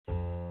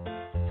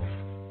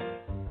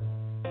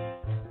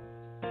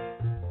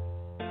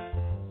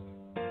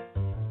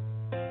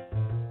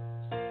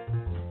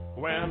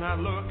When I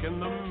look in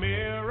the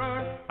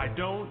mirror, I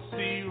don't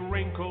see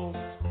wrinkles.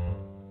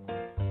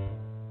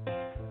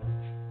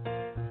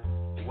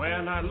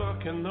 When I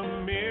look in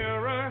the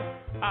mirror,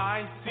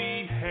 I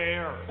see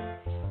hair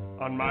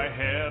on my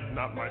head,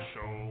 not my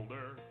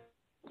shoulder.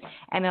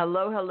 And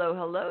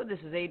hello. This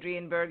is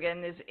Adrienne Berg,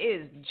 and this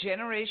is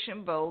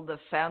Generation Bold, the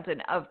fountain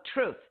of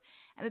truth.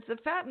 And it's the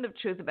fountain of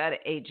truth about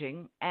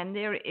aging, and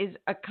there is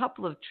a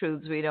couple of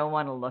truths we don't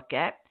want to look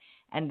at,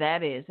 and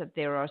that is that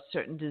there are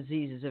certain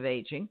diseases of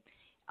aging.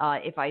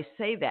 If I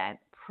say that,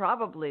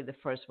 probably the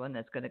first one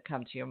that's going to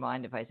come to your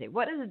mind if I say,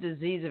 what is a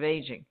disease of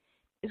aging?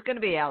 It's going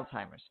to be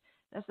Alzheimer's.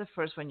 That's the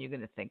first one you're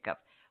going to think of.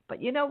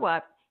 But you know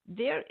what?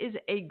 There is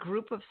a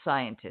group of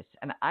scientists,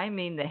 and I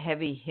mean the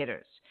heavy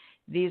hitters.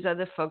 These are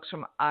the folks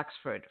from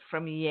Oxford,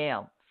 from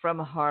Yale, from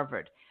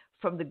Harvard,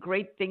 from the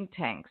great think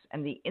tanks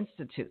and the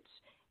institutes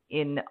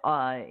in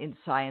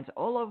science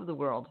all over the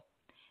world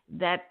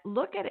that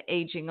look at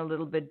aging a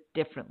little bit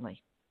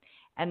differently.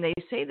 And they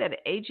say that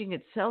aging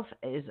itself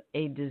is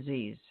a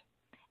disease.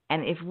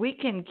 And if we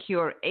can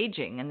cure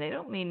aging, and they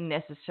don't mean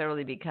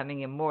necessarily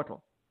becoming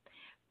immortal,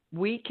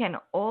 we can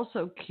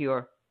also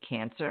cure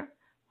cancer,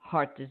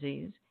 heart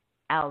disease,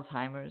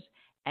 Alzheimer's,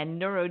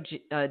 and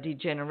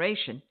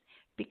neurodegeneration,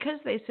 because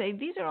they say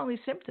these are only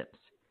symptoms.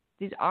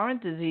 These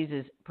aren't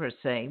diseases per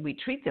se. We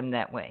treat them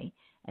that way,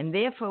 and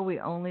therefore we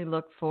only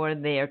look for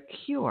their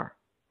cure.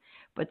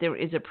 But there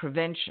is a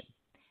prevention,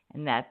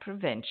 and that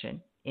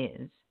prevention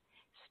is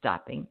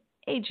stopping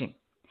aging.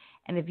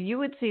 And if you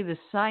would see the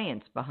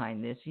science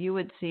behind this, you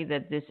would see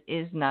that this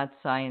is not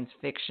science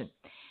fiction.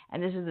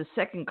 And this is the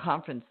second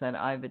conference that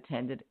I've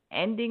attended,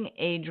 Ending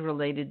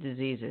Age-Related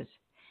Diseases.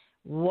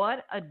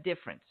 What a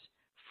difference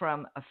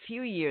from a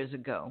few years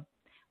ago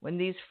when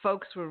these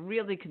folks were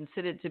really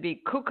considered to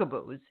be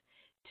kookaboos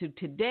to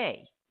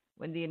today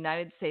when the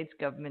United States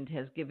government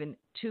has given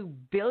 $2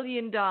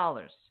 billion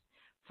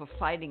for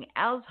fighting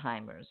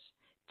Alzheimer's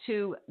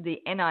to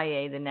the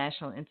NIA, the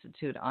National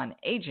Institute on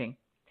Aging,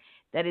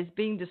 that is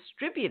being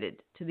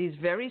distributed to these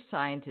very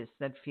scientists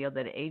that feel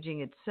that aging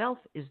itself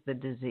is the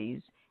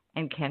disease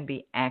and can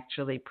be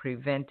actually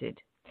prevented.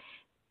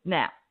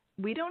 Now,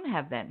 we don't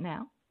have that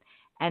now,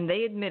 and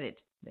they admitted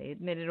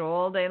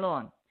all day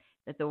long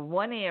that the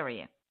one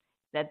area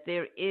that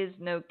there is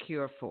no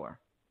cure for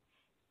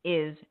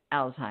is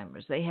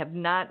Alzheimer's. They have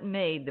not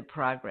made the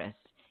progress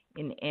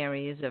in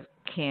areas of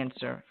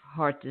cancer,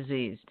 heart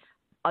disease,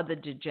 other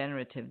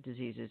degenerative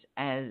diseases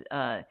as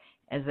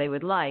they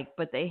would like,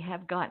 but they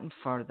have gotten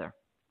further.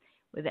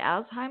 With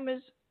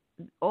Alzheimer's,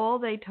 all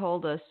they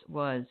told us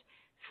was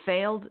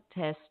failed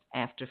test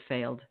after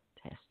failed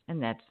test,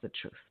 and that's the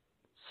truth.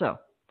 So,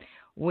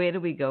 where do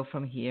we go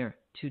from here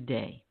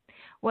today?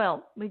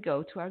 Well, we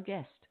go to our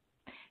guest,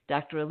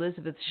 Dr.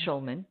 Elizabeth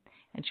Shulman,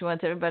 and she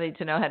wants everybody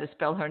to know how to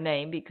spell her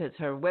name because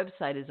her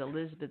website is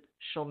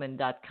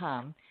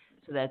elizabethshulman.com,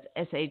 so that's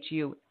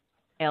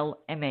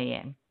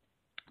Shulman.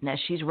 Now,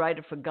 she's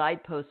writer for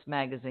Guideposts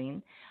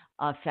Magazine,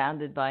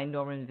 founded by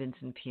Norman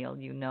Vincent Peale,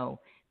 you know,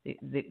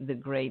 the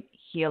great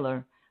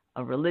healer,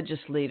 a religious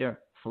leader,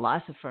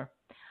 philosopher.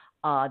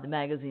 The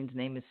magazine's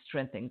name is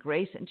Strength and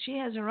Grace, and she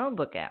has her own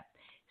book out,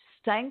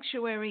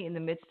 Sanctuary in the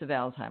Midst of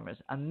Alzheimer's,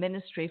 a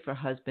ministry for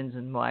husbands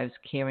and wives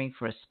caring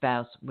for a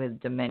spouse with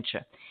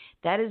dementia.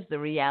 That is the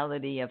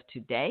reality of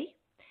today.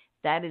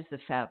 That is the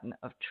fountain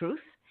of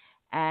truth.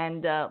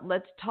 And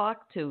let's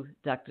talk to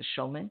Dr.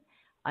 Shulman.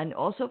 And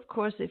also, of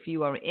course, if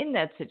you are in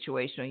that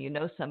situation or you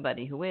know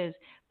somebody who is,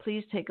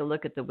 please take a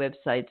look at the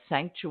website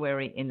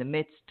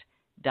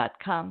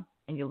sanctuaryinthemidst.com,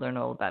 and you'll learn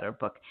all about our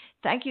book.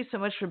 Thank you so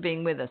much for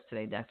being with us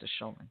today, Dr.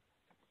 Shulman.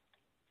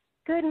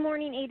 Good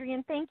morning,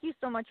 Adrienne. Thank you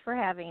so much for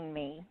having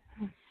me.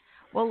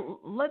 Well,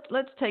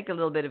 let's take a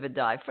little bit of a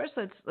dive. First,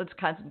 let's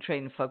concentrate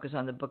and focus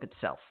on the book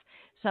itself.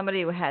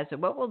 Somebody who has it,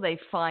 what will they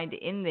find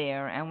in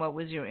there, and what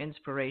was your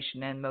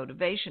inspiration and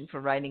motivation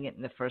for writing it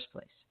in the first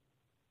place?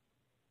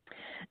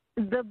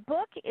 The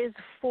book is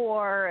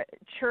for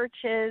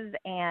churches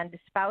and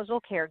spousal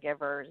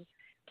caregivers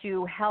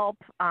to help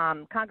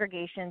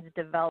congregations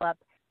develop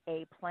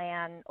a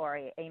plan or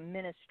a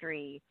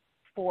ministry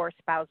for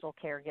spousal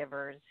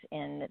caregivers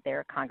in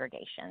their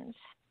congregations.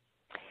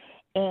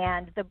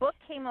 And the book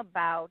came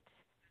about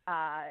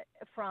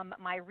from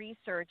my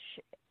research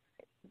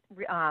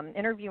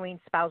interviewing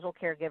spousal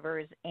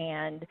caregivers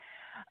and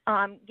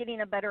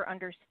getting a better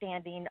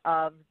understanding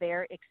of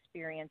their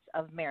experience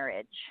of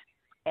marriage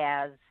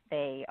as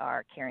they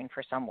are caring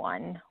for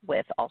someone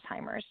with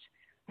Alzheimer's.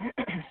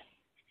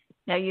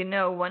 Now, you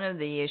know, one of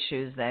the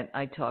issues that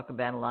I talk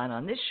about a lot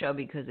on this show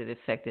because it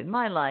affected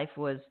my life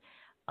was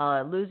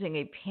losing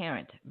a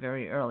parent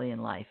very early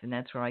in life, and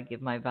that's where I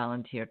give my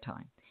volunteer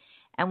time.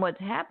 And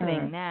what's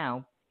happening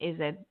now is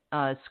that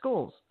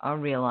schools are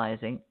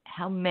realizing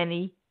how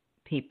many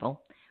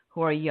people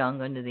who are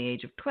young, under the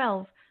age of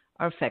 12,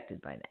 are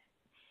affected by that.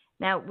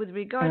 Now, with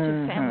regard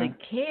to family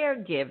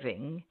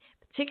caregiving,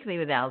 particularly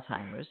with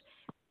Alzheimer's,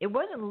 it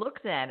wasn't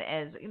looked at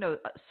as, you know,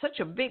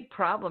 such a big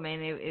problem,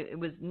 and it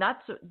was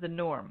not the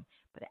norm.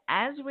 But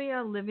as we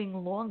are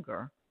living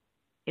longer,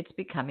 It's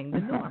becoming the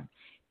norm.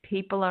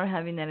 People are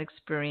having that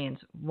experience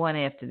one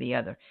after the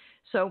other.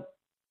 So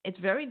it's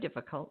very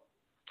difficult.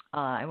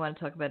 I want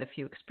to talk about a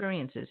few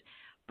experiences.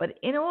 But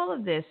in all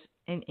of this,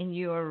 in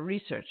your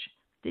research,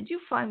 did you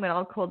find what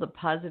I'll call the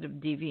positive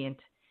deviant?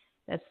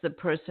 That's the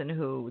person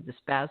the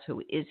spouse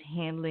who is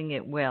handling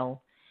it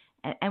well.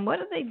 And what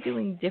are they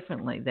doing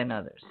differently than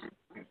others?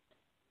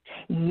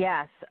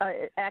 Yes,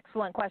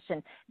 excellent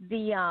question.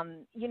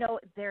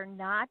 They're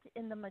not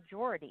in the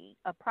majority,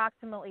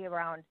 approximately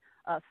around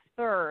a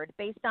third,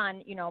 based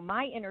on,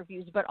 my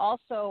interviews, but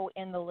also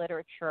in the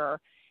literature.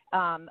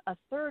 A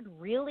third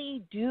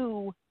really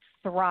do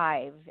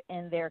thrive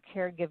in their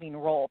caregiving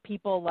role.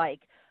 People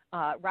like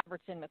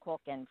Robertson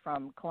McQuilkin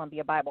from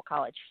Columbia Bible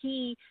College.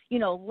 He,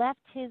 left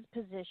his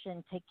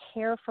position to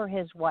care for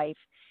his wife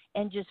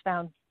and just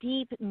found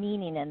deep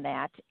meaning in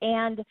that.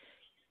 And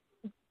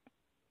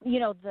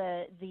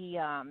the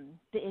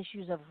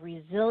issues of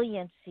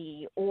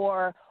resiliency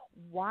or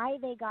why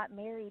they got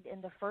married in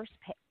the first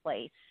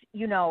place,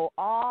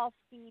 all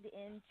feed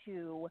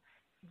into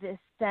this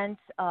sense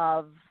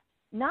of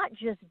not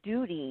just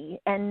duty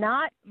and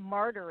not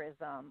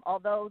martyrism,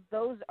 although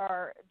those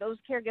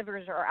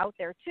caregivers are out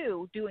there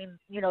too doing,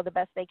 the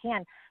best they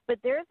can. But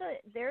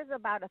there's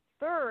about a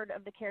third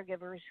of the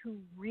caregivers who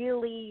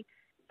really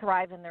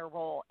thrive in their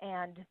role.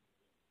 And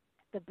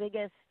the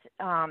biggest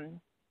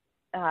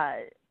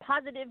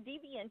positive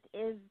deviant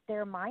is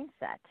their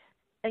mindset.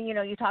 And,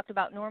 you talked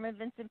about Norman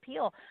Vincent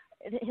Peale.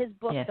 His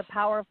book, Yes. The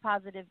Power of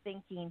Positive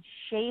Thinking,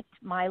 shaped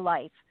my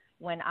life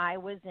when I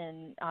was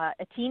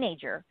a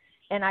teenager.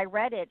 And I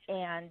read it,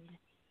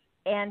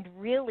 and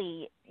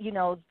really,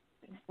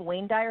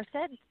 Wayne Dyer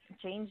said,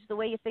 change the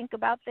way you think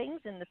about things,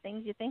 and the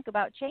things you think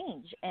about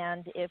change.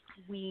 And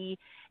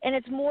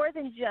it's more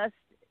than just,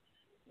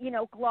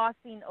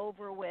 glossing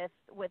over with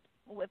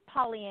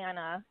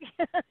Pollyanna,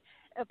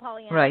 a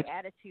Pollyanna right.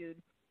 attitude.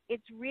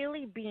 It's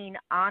really being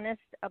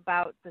honest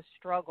about the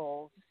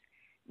struggles,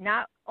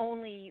 not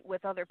only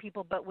with other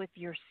people, but with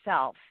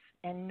yourself,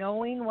 and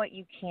knowing what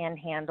you can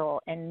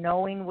handle and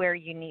knowing where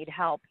you need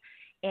help.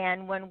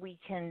 And when we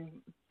can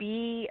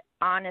be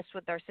honest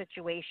with our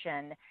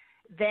situation,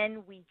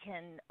 then we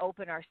can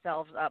open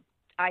ourselves up,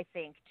 I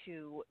think,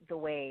 to the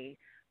way,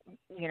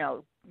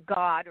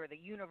 God or the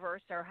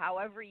universe or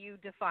however you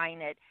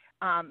define it,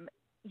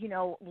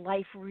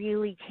 life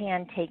really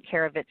can take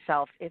care of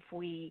itself if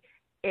we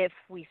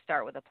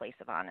start with a place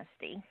of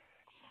honesty.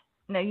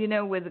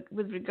 Now,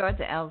 with regard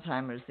to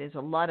Alzheimer's, there's a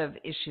lot of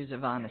issues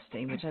of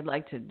honesty, which I'd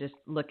like to just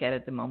look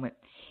at the moment.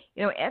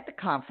 At the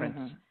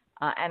conference,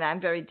 and I'm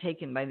very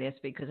taken by this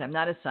because I'm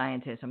not a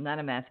scientist, I'm not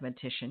a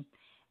mathematician,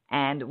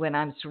 and when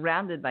I'm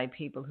surrounded by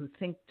people who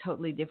think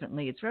totally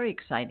differently, it's very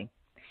exciting.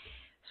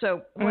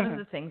 So one of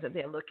the things that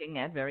they're looking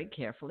at very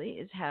carefully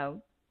is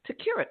how to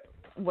cure it,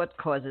 what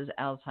causes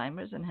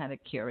Alzheimer's and how to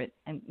cure it.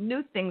 And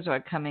new things are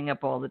coming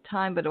up all the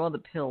time, but all the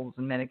pills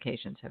and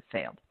medications have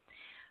failed.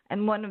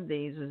 And one of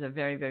these is a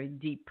very, very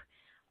deep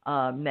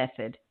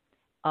method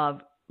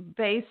of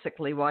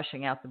basically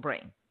washing out the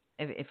brain,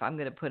 if I'm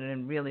going to put it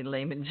in really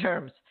layman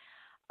terms.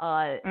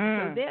 So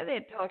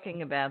they're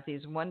talking about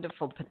these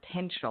wonderful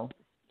potential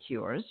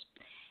cures.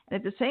 And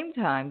at the same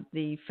time,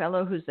 the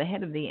fellow who's the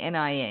head of the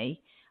NIA,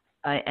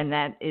 and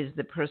that is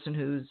the person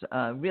who's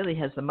really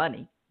has the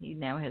money. He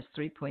now has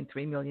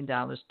 $3.3 million,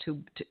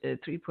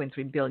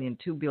 $3.3 billion,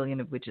 $2 billion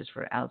of which is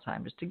for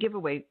Alzheimer's, to give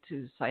away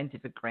to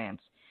scientific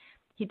grants.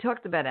 He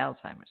talked about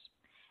Alzheimer's.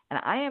 And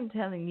I am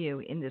telling you,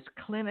 in this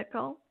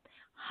clinical,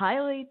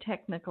 highly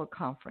technical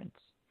conference,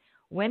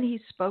 when he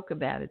spoke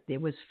about it, there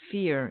was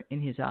fear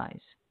in his eyes.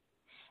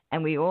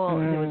 And there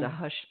was a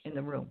hush in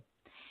the room.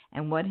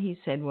 And what he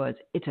said was,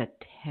 it's a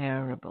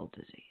terrible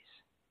disease.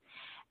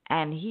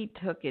 And he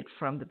took it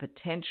from the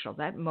potential.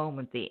 That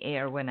moment, the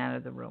air went out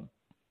of the room.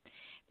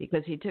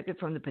 Because he took it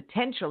from the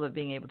potential of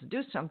being able to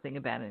do something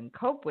about it and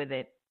cope with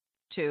it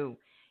to,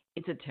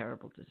 it's a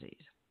terrible disease.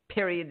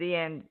 Period. The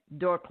end.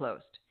 Door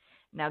closed.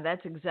 Now,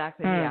 that's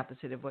exactly the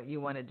opposite of what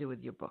you want to do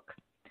with your book.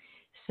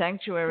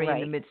 Sanctuary in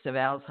the Midst of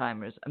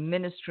Alzheimer's, a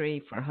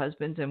ministry for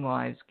husbands and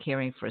wives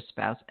caring for a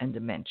spouse and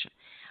dementia.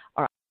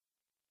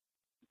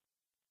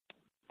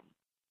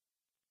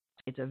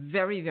 It's a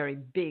very, very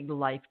big,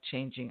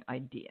 life-changing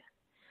idea.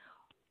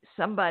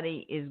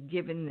 Somebody is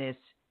given this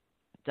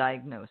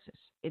diagnosis.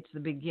 It's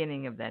the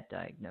beginning of that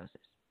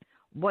diagnosis.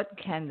 What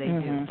can they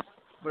do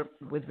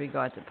with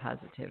regard to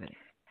positivity?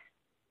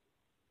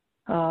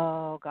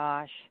 Oh,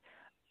 gosh.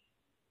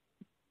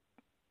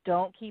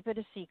 Don't keep it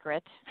a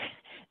secret.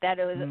 That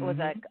was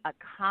a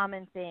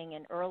common thing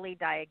in early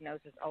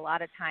diagnosis. A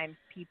lot of times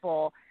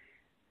people,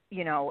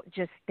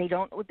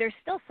 there's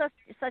still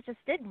such a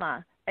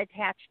stigma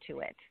attached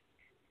to it.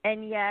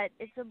 And yet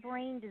it's a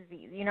brain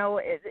disease.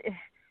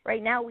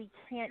 Right now we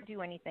can't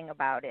do anything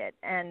about it.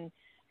 And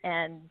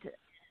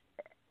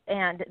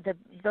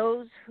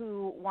those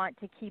who want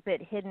to keep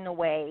it hidden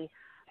away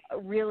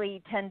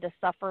really tend to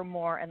suffer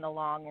more in the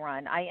long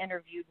run. I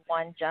interviewed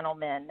one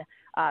gentleman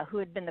who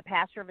had been the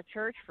pastor of a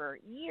church for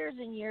years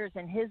and years,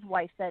 and his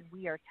wife said,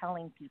 "We are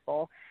telling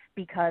people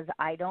because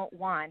I don't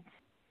want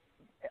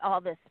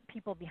all this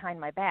people behind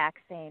my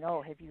back saying,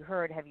 'Oh, have you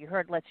heard? Have you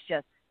heard?' Let's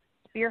just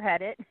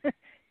spearhead it,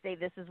 say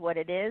this is what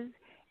it is."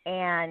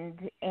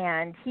 And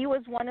he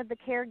was one of the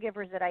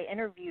caregivers that I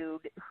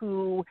interviewed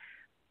who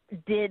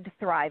did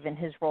thrive in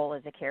his role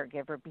as a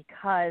caregiver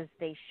because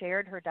they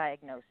shared her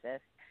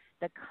diagnosis.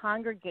 The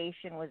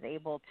congregation was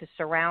able to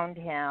surround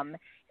him,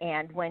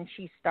 and when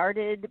she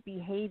started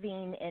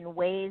behaving in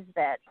ways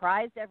that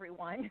surprised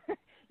everyone,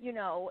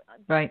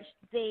 right.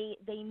 they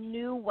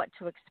knew what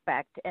to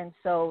expect, and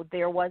so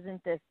there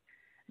wasn't this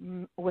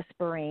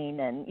whispering,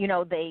 and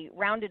they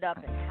rounded up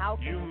and how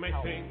can we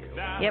help you?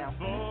 Yep.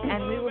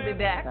 And we will be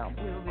back. We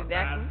will be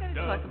back. We're going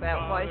to talk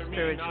about why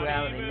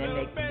spirituality may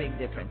make a big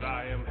difference.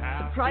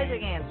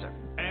 Surprising answer.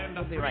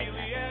 We'll be right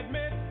back.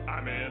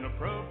 I'm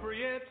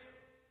inappropriate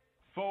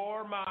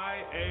for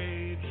my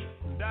age.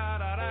 Da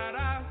da da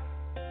da.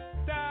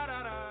 Da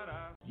da da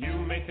da. You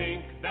may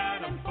think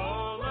that I'm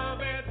full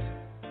of it,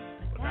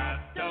 but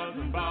that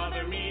doesn't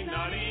bother me,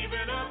 not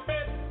even a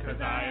bit, 'cause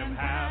I am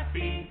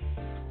happy.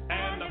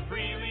 And I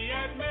freely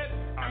admit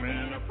I'm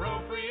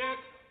inappropriate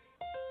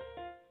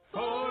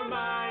for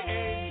my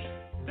age.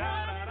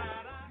 Da, da,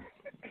 da, da.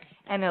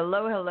 And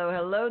hello.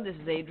 This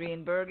is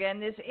Adrienne Berg,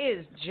 and this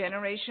is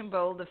Generation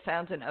Bold, the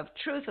Fountain of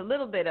Truth. A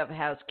little bit of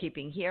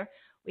housekeeping here.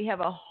 We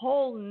have a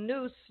whole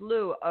new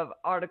slew of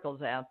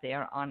articles out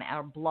there on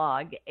our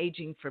blog,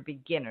 Aging for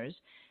Beginners.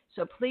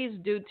 So please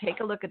do take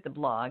a look at the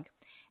blog.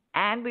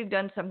 And we've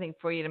done something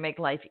for you to make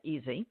life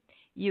easy.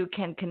 You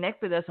can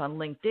connect with us on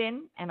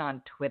LinkedIn and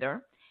on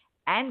Twitter,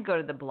 and go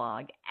to the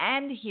blog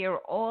and hear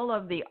all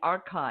of the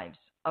archives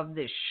of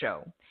this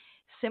show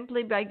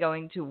simply by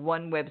going to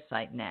one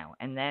website now,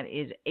 and that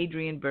is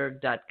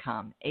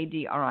adrienneberg.com,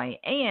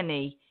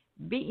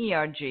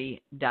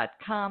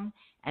 ADRIANEBERG.com,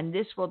 and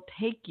this will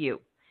take you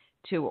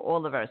to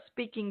all of our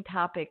speaking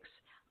topics,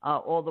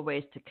 all the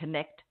ways to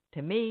connect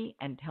to me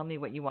and tell me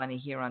what you want to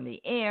hear on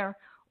the air,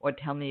 or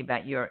tell me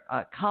about your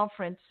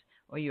conference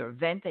or your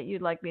event that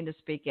you'd like me to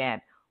speak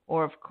at,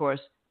 or, of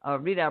course,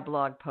 read our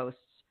blog posts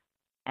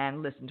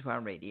and listen to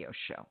our radio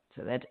show.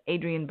 So that's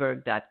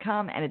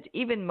adrienneberg.com, and it's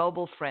even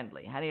mobile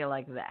friendly. How do you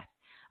like that?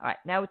 All right,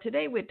 now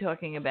today we're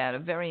talking about a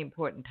very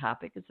important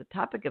topic. It's the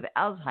topic of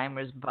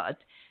Alzheimer's,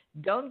 but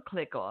don't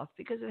click off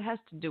because it has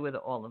to do with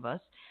all of us.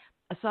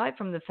 Aside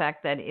from the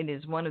fact that it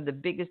is one of the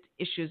biggest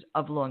issues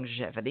of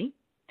longevity,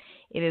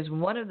 it is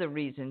one of the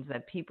reasons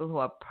that people who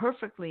are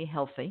perfectly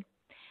healthy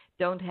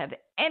don't have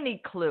any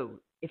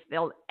clue if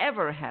they'll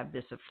ever have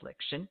this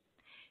affliction,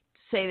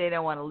 say they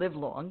don't want to live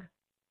long,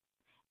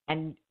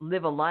 and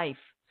live a life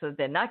so that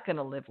they're not going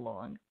to live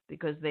long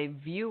because they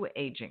view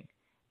aging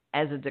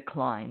as a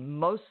decline,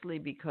 mostly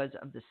because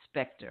of the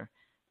specter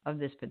of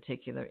this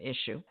particular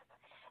issue.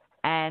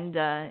 And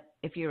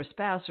if you're a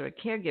spouse or a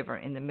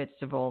caregiver in the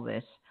midst of all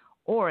this,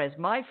 or as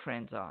my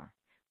friends are,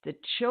 the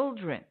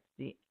children,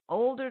 the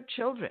older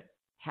children,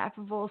 half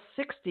of all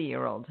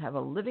 60-year-olds have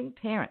a living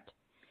parent.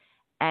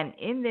 And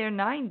in their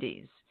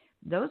 90s,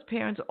 those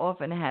parents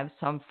often have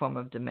some form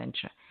of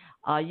dementia.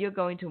 You're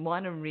going to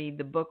want to read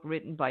the book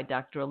written by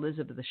Dr.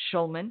 Elizabeth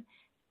Shulman,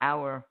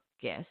 our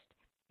guest.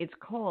 It's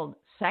called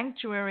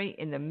Sanctuary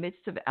in the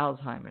Midst of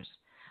Alzheimer's,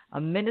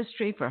 a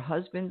ministry for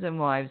husbands and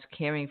wives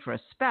caring for a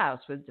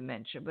spouse with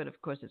dementia, but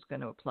of course it's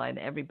going to apply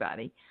to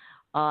everybody.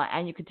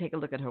 And you can take a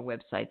look at her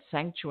website,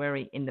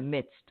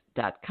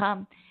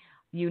 sanctuaryinthemidst.com.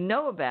 You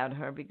know about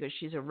her because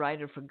she's a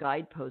writer for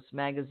Guideposts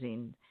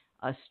Magazine,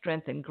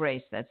 Strength and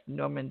Grace, that's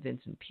Norman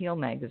Vincent Peale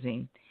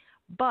magazine.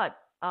 But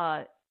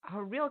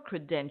her real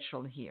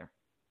credential here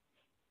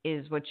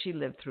is what she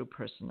lived through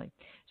personally.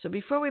 So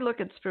before we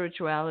look at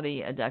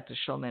spirituality, Dr.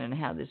 Shulman, and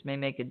how this may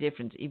make a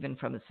difference even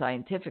from a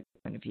scientific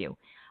point of view,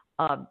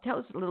 tell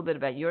us a little bit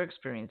about your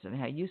experience and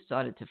how you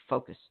started to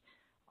focus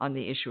on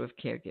the issue of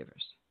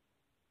caregivers.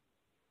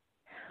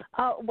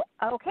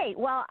 Okay.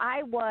 Well,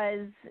 I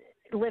was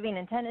living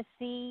in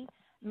Tennessee,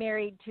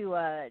 married to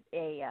a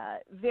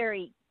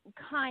very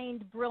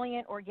kind,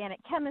 brilliant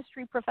organic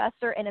chemistry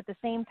professor, and at the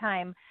same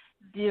time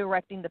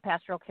directing the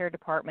pastoral care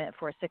department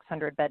for a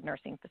 600-bed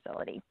nursing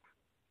facility.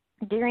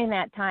 During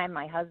that time,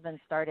 my husband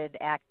started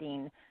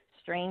acting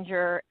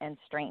stranger and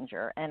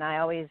stranger, and I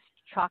always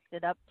chalked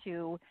it up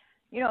to,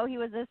 he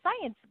was a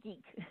science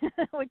geek,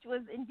 which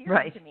was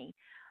endearing to me.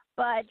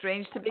 But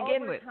strange to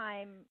begin with.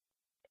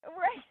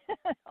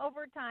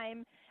 Over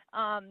time,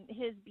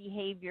 his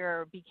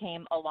behavior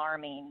became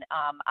alarming.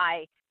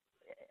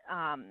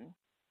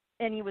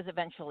 And he was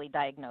eventually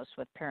diagnosed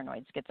with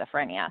paranoid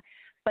schizophrenia.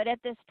 But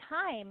at this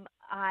time,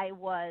 I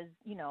was,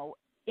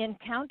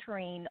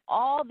 encountering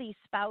all these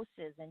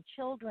spouses and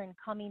children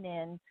coming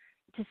in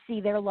to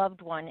see their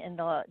loved one in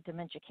the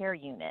dementia care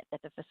unit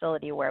at the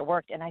facility where I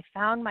worked. And I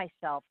found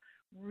myself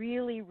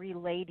really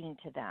relating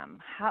to them.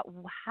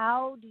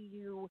 How do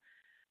you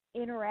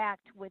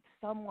interact with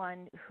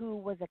someone who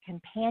was a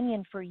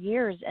companion for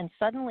years and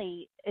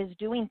suddenly is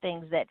doing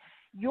things that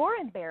you're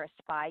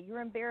embarrassed by.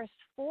 You're embarrassed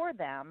for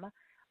them.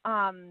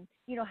 How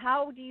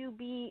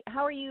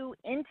are you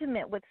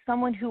intimate with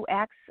someone who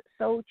acts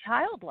so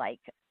childlike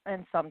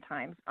and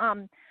sometimes?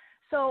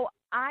 So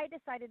I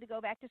decided to go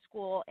back to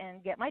school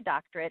and get my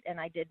doctorate, and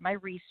I did my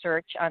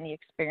research on the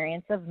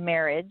experience of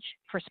marriage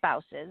for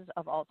spouses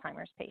of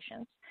Alzheimer's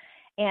patients.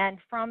 And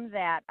from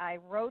that, I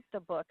wrote the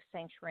book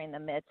Sanctuary in the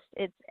Midst.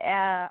 It's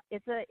a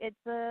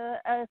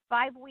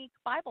 5-week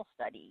Bible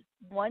study.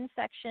 One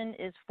section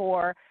is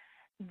for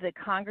the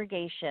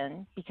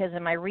congregation, because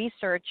in my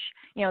research,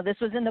 this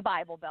was in the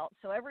Bible Belt,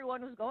 so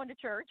everyone was going to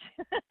church.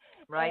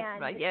 Right.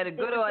 You had a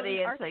good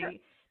audience.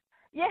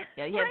 You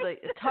had the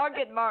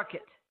target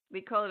market. We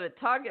call it a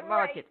target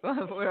market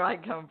where I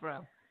come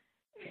from.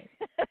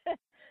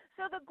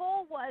 So the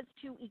goal was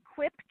to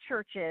equip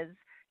churches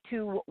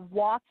to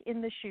walk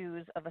in the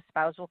shoes of a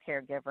spousal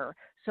caregiver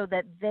so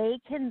that they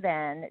can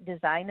then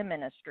design a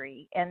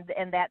ministry, and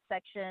that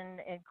section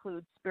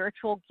includes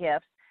spiritual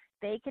gifts.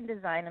 They can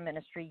design a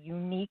ministry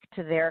unique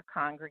to their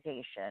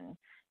congregation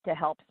to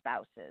help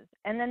spouses.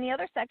 And then the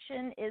other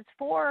section is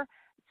for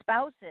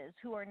spouses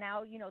who are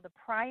now, the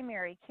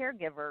primary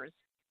caregivers,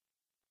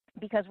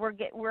 because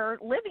we're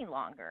living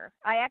longer.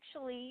 I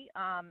actually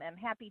am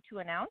happy to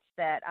announce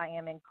that I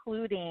am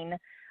including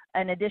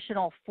an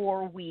additional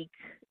 4-week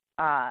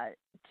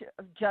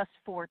just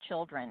for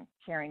children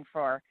caring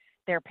for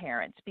their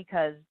parents,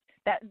 because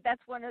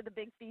that's one of the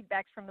big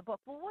feedbacks from the book.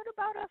 Well, what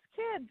about us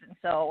kids? And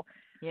so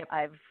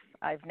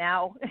I've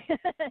now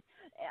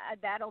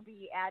that'll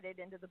be added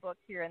into the book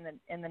here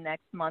in the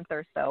next month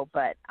or so.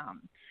 But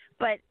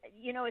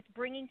it's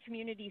bringing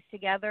communities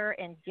together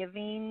and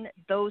giving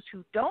those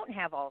who don't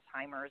have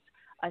Alzheimer's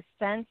a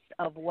sense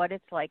of what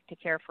it's like to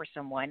care for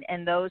someone,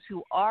 and those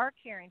who are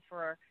caring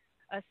for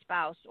a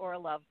spouse or a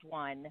loved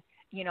one.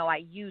 I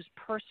use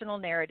personal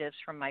narratives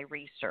from my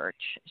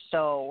research.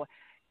 So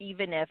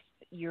even if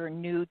you're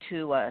new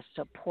to a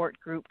support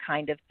group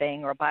kind of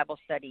thing or a Bible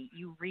study,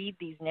 you read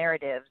these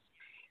narratives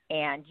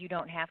and you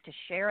don't have to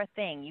share a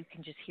thing. You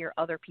can just hear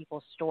other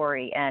people's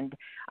story. And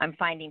I'm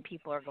finding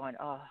people are going,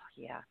 oh,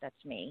 yeah,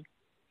 that's me.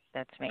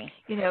 That's me.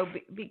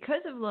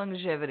 Because of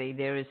longevity,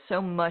 there is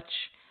so much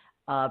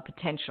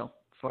potential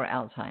for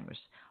Alzheimer's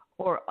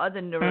or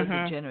other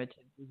neurodegenerative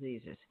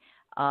diseases.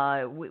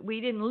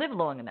 We didn't live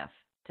long enough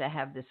to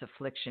have this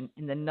affliction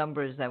in the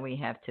numbers that we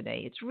have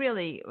today. It's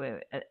really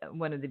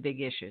one of the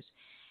big issues.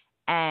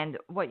 And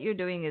what you're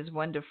doing is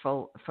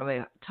wonderful from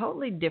a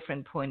totally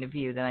different point of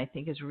view that I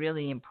think is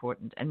really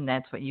important, and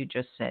that's what you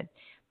just said,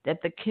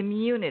 that the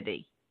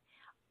community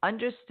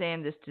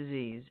understand this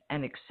disease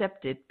and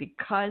accept it,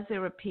 because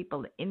there are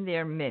people in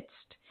their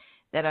midst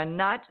that are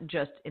not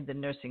just in the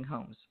nursing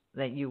homes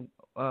that you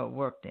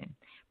worked in,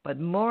 but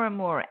more and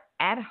more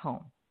at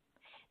home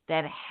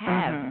that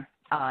have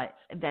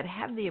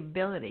the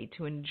ability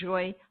to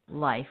enjoy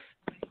life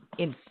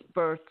in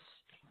spurts,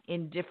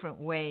 in different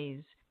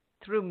ways,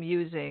 through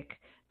music,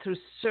 through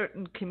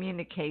certain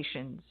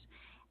communications,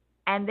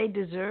 and they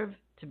deserve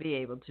to be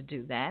able to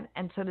do that,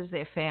 and so does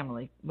their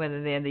family,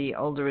 whether they're the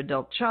older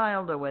adult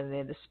child or whether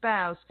they're the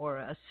spouse or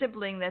a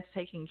sibling that's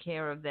taking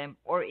care of them,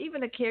 or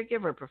even a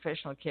caregiver, a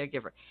professional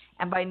caregiver.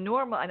 And by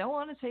normal, I don't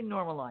want to say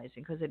normalizing,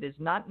 because it is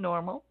not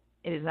normal.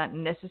 It is not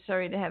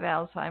necessary to have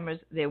Alzheimer's.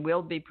 There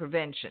will be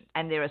prevention,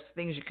 and there are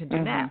things you can do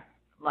now,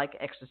 like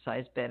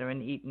exercise better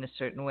and eat in a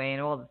certain way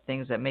and all the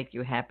things that make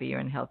you happier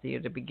and healthier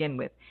to begin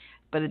with.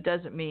 But it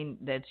doesn't mean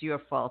that it's your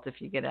fault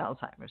if you get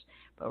Alzheimer's.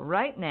 But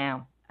right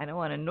now, I don't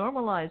want to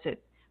normalize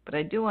it, but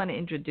I do want to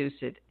introduce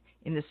it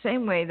in the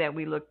same way that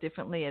we look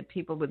differently at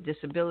people with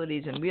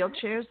disabilities and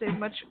wheelchairs. They're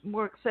much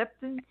more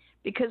accepting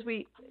because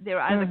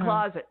they're out of the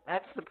closet.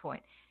 That's the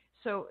point.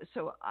 So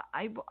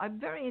I'm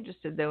very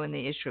interested, though, in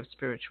the issue of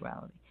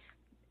spirituality.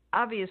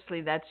 Obviously,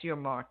 that's your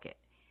market.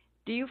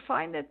 Do you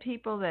find that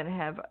people that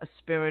have a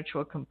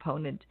spiritual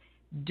component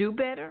do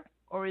better,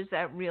 or is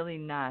that really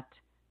not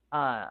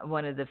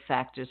one of the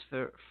factors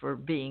for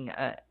being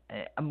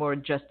a more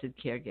adjusted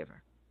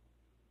caregiver?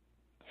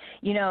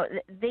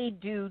 They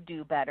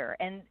do better,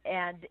 and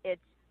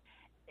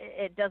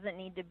it doesn't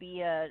need to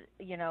be a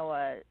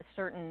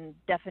certain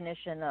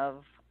definition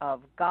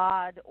of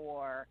God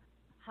or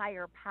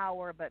higher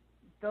power, but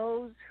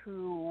those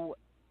who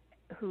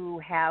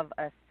have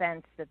a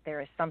sense that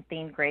there is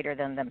something greater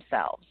than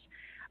themselves,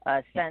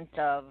 a sense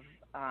of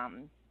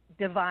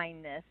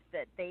divineness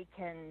that they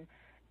can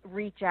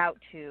reach out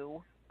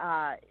to,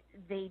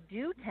 they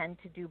do tend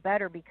to do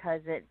better,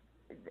 because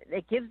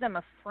it gives them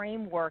a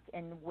framework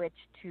in which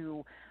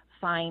to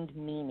find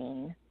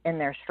meaning in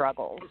their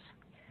struggles.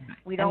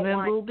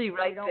 We'll be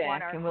right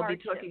back, and we'll be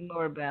talking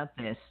more about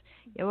this.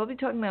 Yeah, we'll be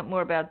talking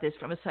more about this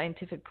from a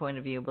scientific point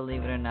of view,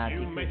 believe it or not,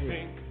 because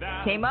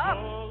it came up.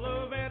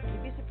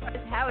 You'd be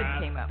surprised how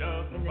it came up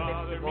in the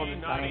midst of all the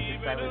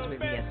scientists I was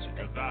with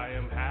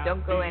yesterday.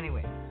 Don't go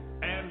anywhere.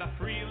 And I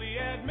freely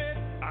admit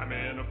I'm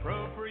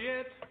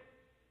inappropriate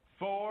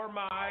for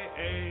my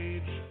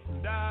age.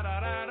 Da da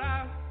da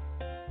da,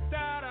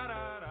 da da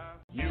da da.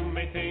 You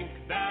may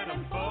think that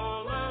I'm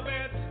full of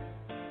it,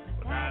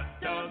 but that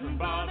doesn't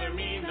bother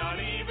me, not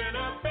even.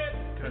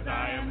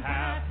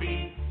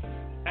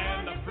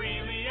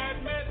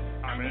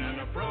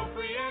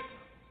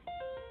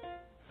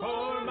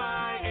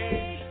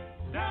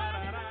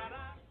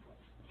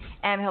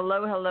 And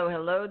hello, hello,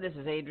 hello. This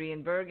is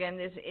Adrienne Berg, and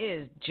this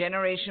is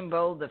Generation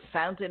Bold, the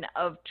fountain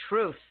of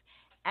truth.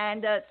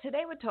 And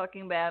today we're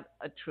talking about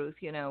a truth.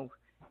 You know,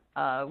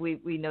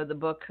 we know the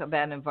book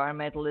about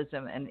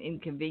environmentalism and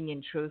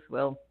inconvenient truth.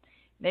 Well,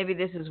 maybe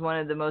this is one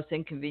of the most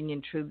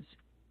inconvenient truths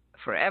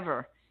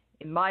forever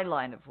in my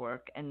line of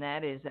work, and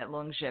that is that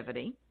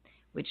longevity,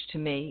 which to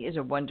me is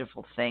a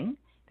wonderful thing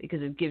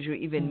because it gives you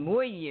even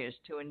more years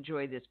to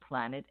enjoy this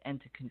planet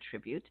and to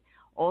contribute,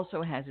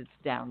 also has its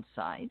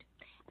downside.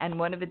 And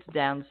one of its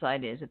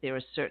downside is that there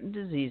are certain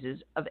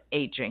diseases of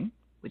aging,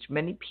 which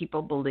many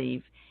people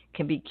believe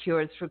can be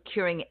cured through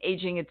curing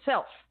aging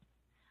itself.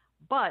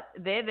 But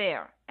they're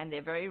there, and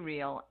they're very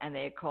real, and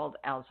they're called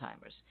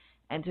Alzheimer's.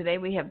 And today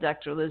we have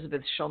Dr.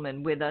 Elizabeth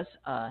Shulman with us,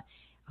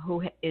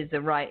 who is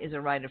a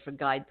writer for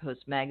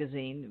Guideposts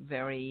Magazine,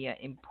 very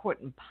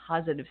important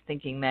positive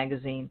thinking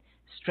magazine,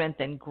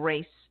 Strength and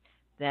Grace,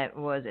 that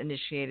was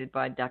initiated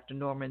by Dr.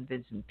 Norman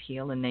Vincent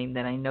Peale, a name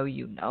that I know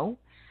you know.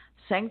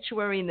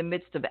 Sanctuary in the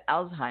Midst of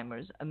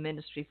Alzheimer's, a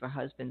ministry for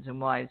husbands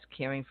and wives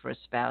caring for a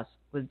spouse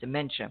with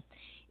dementia,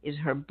 is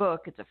her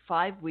book. It's a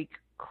 5-week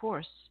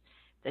course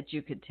that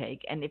you could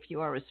take, and if you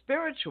are a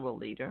spiritual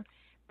leader,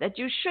 that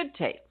you should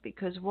take,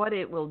 because what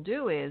it will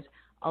do is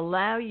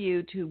allow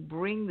you to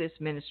bring this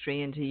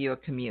ministry into your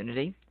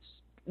community,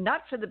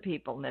 not for the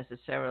people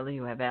necessarily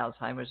who have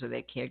Alzheimer's or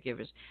their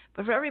caregivers,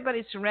 but for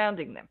everybody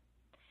surrounding them.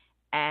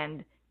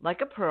 And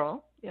like a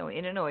pearl, you know,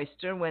 in an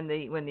oyster, when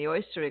the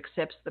oyster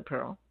accepts the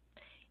pearl,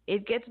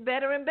 it gets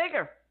better and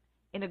bigger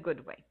in a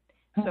good way.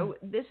 So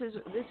this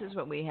is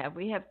what we have.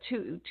 We have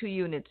two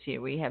units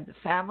here. We have the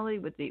family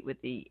with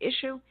the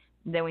issue,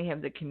 and then we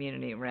have the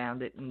community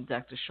around it, and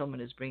Dr.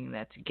 Shulman is bringing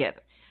that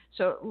together.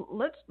 So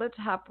let's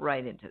hop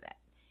right into that.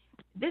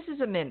 This is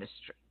a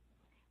ministry.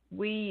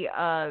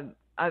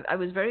 I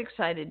was very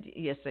excited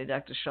yesterday,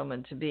 Dr.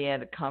 Shulman, to be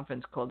at a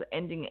conference called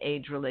Ending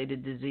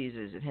Age-Related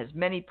Diseases. It has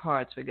many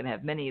parts. We're going to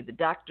have many of the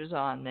doctors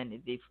on, many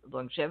of the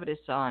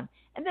longevitists on,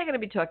 and they're going to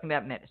be talking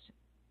about medicine.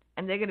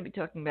 And they're going to be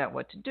talking about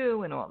what to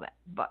do and all that.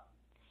 But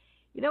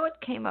you know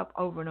what came up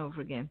over and over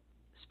again?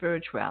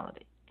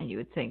 Spirituality. And you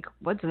would think,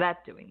 what's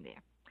that doing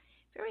there?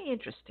 Very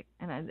interesting.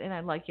 And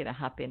I'd like you to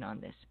hop in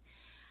on this.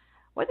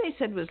 What they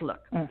said was,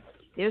 look,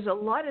 there's a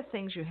lot of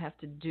things you have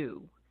to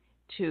do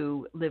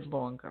to live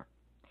longer.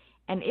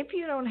 And if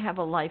you don't have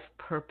a life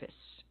purpose,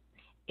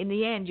 in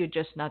the end, you're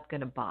just not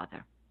going to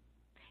bother,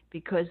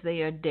 because they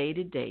are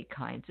day-to-day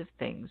kinds of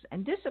things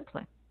and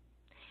discipline.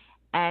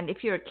 And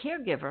if you're a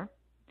caregiver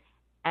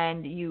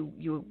and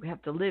you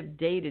have to live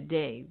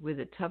day-to-day with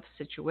a tough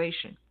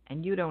situation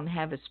and you don't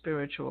have a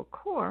spiritual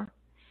core,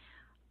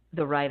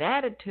 the right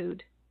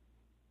attitude,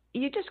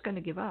 you're just going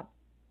to give up.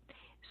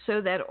 So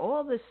that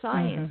all the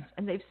science,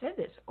 and they've said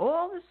this,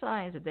 all the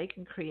science that they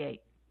can create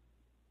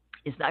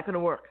is not going to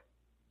work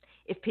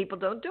if people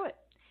don't do it.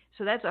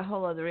 So that's a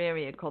whole other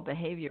area called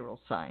behavioral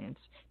science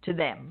to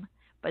them.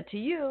 But to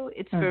you,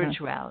 it's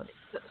spirituality.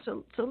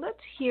 So let's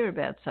hear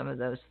about some of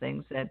those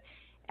things that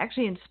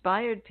actually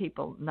inspired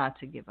people not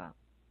to give up.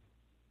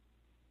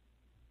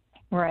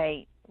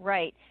 Right.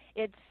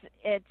 It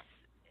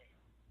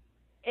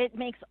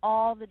makes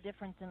all the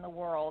difference in the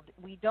world.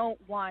 We don't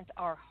want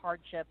our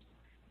hardships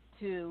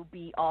to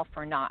be all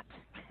for naught.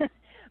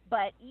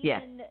 But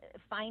even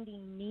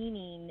finding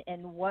meaning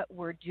in what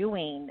we're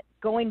doing,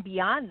 going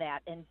beyond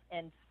that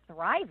and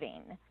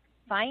thriving,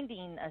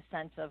 finding a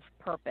sense of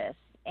purpose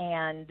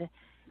and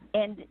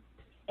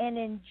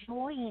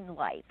enjoying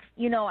life.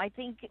 You know, I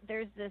think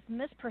there's this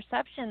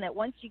misperception that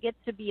once you get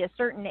to be a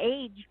certain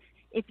age,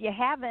 if you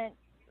haven't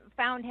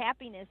found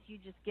happiness, you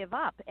just give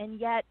up. And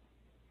yet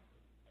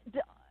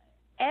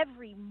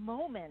every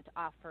moment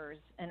offers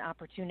an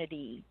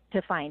opportunity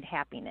to find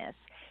happiness.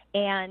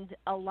 And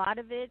a lot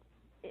of it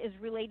is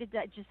related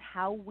to just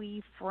how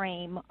we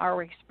frame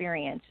our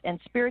experience. And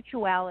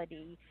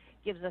spirituality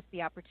gives us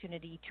the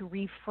opportunity to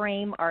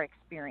reframe our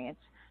experience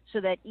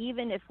so that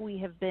even if we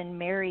have been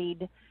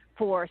married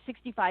for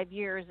 65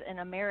 years in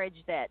a marriage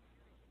that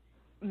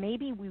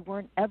maybe we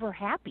weren't ever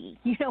happy,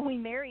 you know, we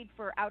married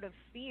out of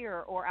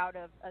fear or out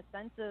of a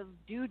sense of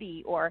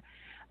duty, or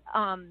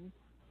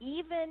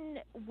even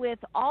with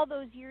all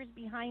those years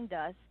behind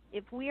us,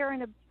 if we are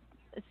in a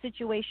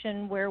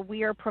situation where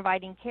we are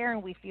providing care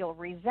and we feel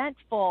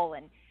resentful,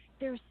 and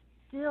there's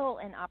still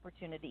an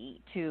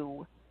opportunity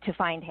to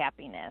find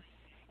happiness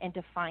and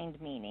to find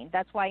meaning.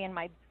 That's why in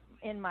my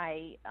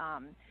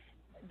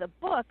the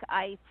book,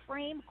 I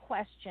frame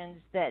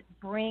questions that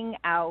bring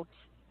out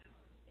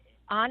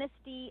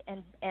honesty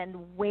and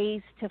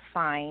ways to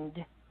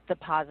find the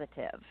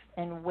positive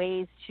and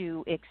ways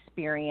to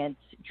experience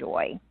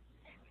joy.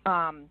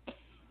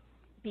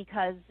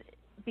 Because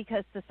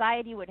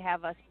society would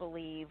have us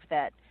believe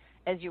that,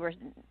 as you were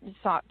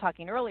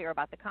talking earlier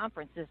about the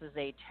conference, this is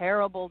a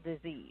terrible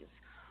disease.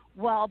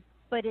 Well,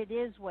 but it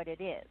is what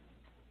it is.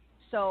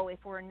 So if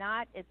we're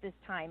not at this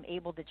time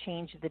able to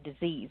change the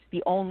disease,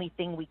 the only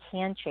thing we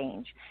can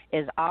change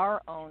is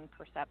our own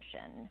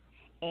perception.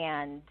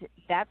 And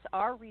that's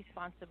our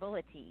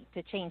responsibility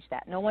to change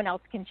that. No one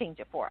else can change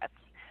it for us.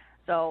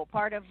 So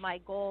part of my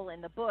goal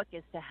in the book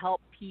is to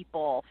help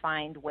people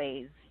find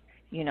ways,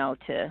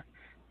 to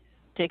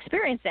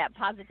experience that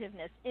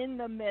positiveness in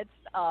the midst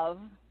of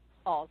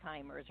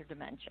Alzheimer's or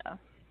dementia.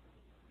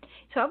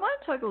 So I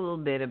want to talk a little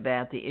bit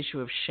about the issue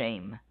of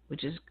shame,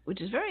 which is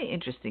very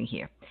interesting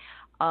here.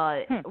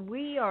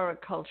 We are a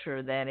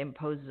culture that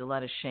imposes a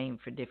lot of shame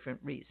for different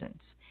reasons,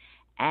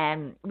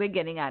 and we're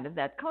getting out of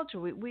that culture.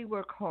 We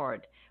work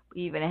hard.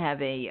 We even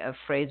have a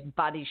phrase,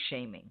 body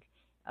shaming.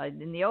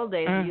 In the old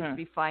days, it used to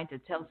be fine to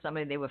tell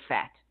somebody they were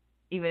fat,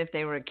 even if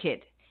they were a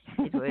kid.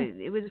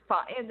 It was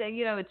fine.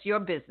 It's your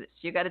business.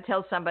 You got to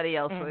tell somebody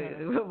else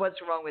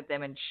what's wrong with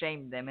them and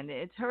shame them, and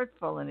it's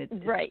hurtful and it's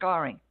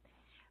scarring.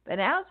 But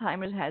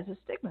Alzheimer's has a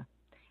stigma.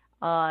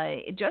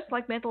 Just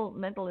like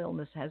mental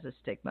illness has a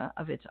stigma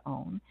of its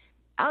own,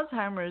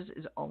 Alzheimer's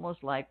is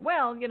almost like,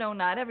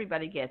 not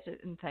everybody gets it,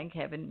 and thank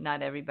heaven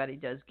not everybody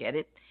does get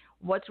it.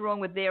 What's wrong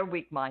with their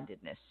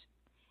weak-mindedness?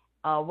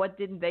 What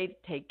didn't they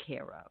take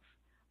care of?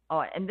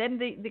 And then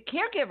the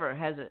caregiver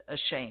has a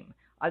shame.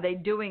 Are they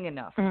doing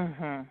enough?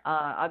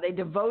 Are they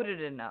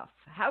devoted enough?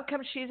 How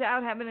come she's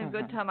out having a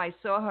good time? I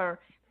saw her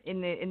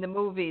in the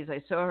movies.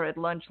 I saw her at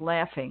lunch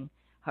laughing.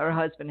 Her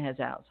husband has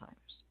Alzheimer's.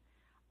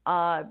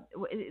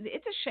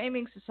 It's a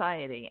shaming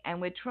society,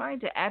 and we're trying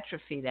to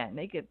atrophy that,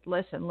 make it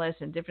less and less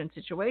in different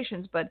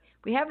situations, but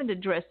we haven't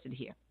addressed it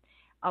here.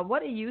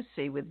 What do you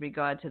see with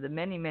regard to the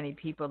many, many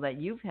people that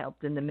you've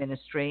helped in the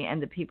ministry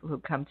and the people who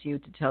come to you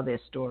to tell their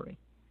story?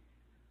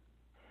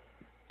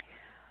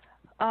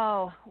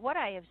 Oh, what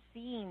I have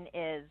seen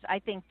is, I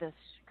think the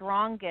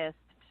strongest,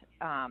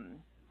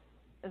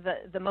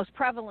 the most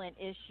prevalent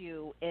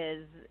issue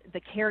is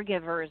the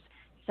caregiver's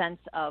sense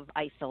of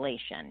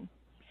isolation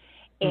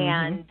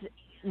and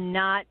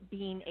not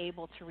being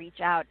able to reach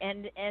out.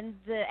 And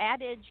the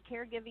adage,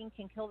 caregiving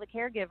can kill the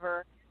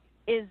caregiver,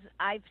 is,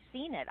 I've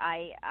seen it.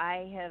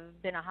 I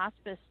have been a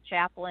hospice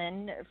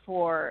chaplain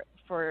for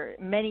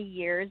many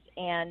years,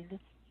 and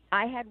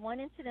I had one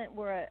incident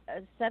where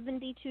a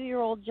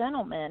 72-year-old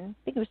gentleman,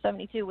 I think he was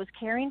 72, was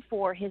caring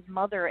for his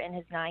mother in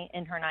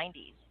her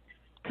 90s,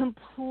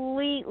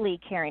 completely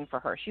caring for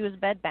her. She was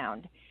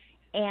bedbound.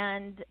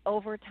 And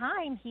over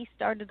time, he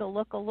started to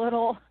look a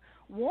little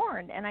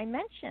worn. And I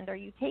mentioned, are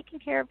you taking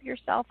care of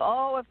yourself?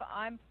 Oh, if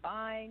I'm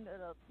fine,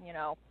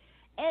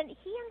 And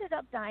he ended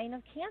up dying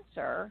of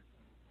cancer,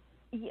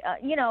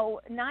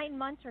 9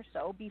 months or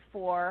so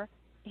before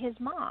his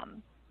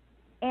mom.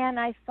 And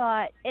I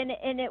thought,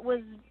 and it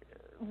was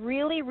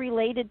really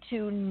related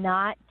to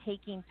not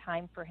taking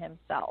time for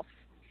himself.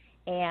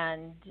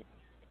 And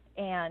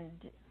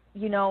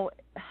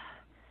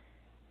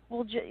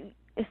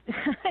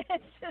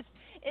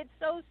it's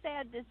so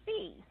sad to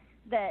see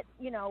that,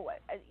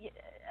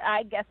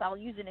 I guess I'll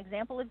use an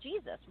example of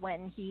Jesus.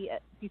 When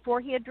before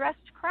he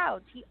addressed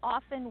crowds, he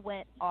often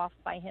went off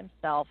by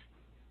himself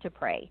to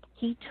pray.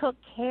 He took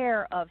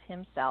care of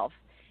himself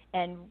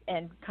and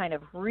kind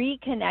of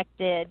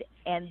reconnected,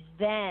 and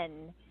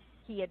then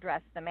he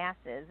addressed the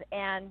masses.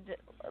 And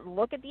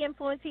look at the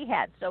influence he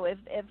had. So if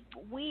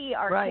we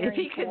are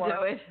caring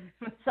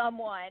for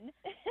someone,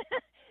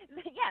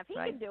 if he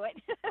can do it,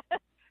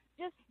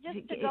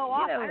 just to go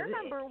off. I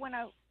remember when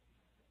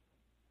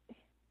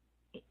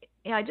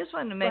I just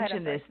wanted to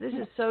mention this. This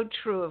is so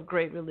true of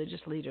great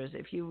religious leaders.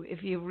 If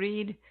you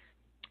read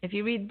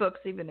books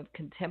even of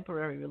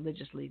contemporary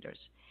religious leaders,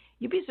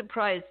 you'd be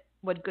surprised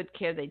what good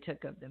care they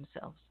took of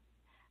themselves.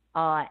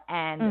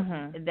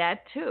 And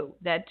that too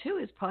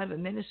is part of a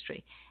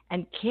ministry.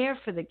 And care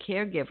for the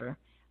caregiver,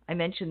 I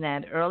mentioned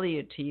that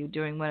earlier to you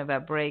during one of our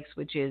breaks,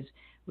 which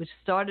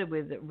started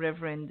with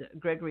Reverend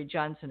Gregory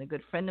Johnson, a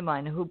good friend of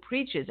mine, who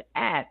preaches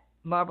at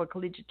Marble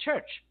Collegiate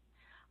Church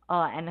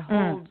and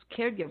holds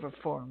caregiver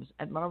forums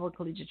at Marble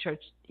Collegiate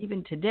Church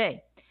even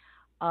today.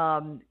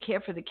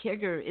 Care for the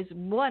Caregiver is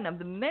one of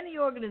the many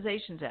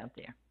organizations out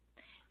there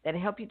that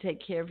help you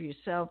take care of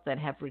yourself, that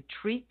have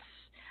retreats,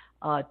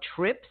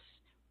 trips.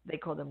 They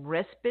call them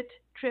respite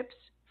trips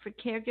for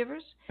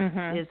caregivers.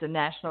 There's the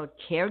National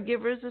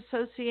Caregivers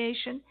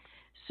Association.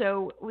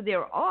 So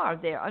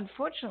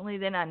unfortunately,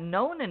 they're not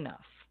known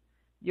enough.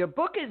 Your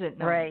book isn't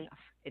known enough.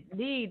 It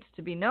needs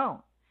to be known.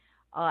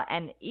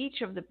 And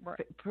each of the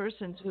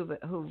persons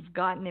who've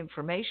gotten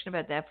information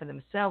about that for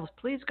themselves,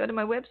 please go to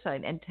my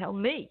website and tell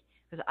me,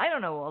 because I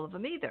don't know all of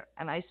them either,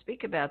 and I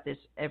speak about this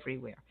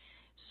everywhere.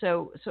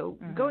 So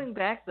going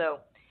back,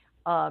 though,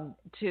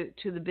 to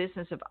the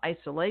business of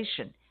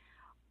isolation,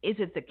 is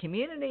it the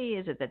community?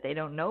 Is it that they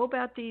don't know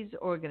about these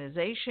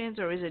organizations,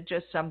 or is it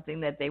just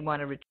something that they want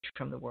to retreat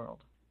from the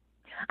world?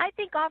 I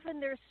think often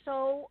they're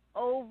so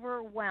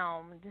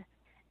overwhelmed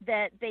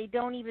that they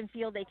don't even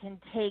feel they can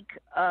take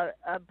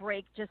a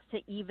break just to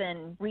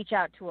even reach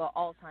out to an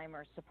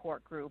Alzheimer's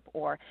support group.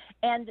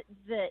 And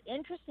the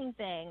interesting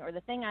thing, or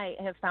the thing I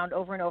have found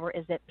over and over,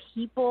 is that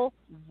people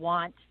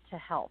want to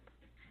help.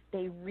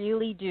 They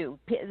really do.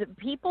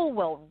 People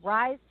will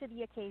rise to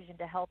the occasion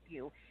to help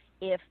you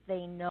if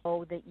they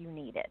know that you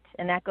need it.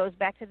 And that goes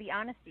back to the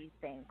honesty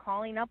thing,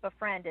 calling up a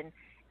friend.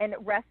 And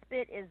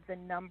respite is the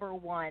number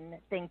one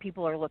thing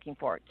people are looking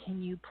for.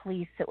 Can you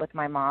please sit with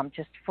my mom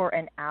just for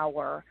an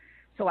hour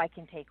so I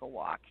can take a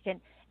walk?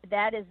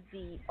 That is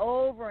the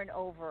over and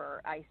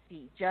over I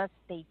see.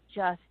 They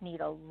just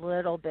need a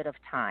little bit of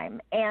time.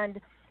 And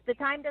the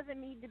time doesn't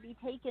need to be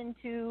taken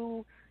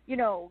to,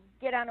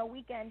 get on a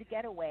weekend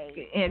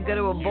getaway. And go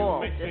to a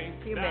ball, just a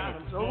few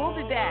minutes. Well, we'll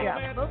be back.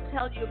 Yeah. We'll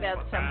tell you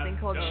about something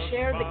called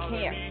Share the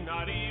Care.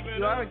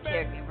 You are a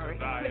caregiver. It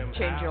could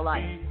change your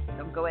life.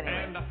 Don't go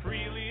anywhere. And I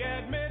freely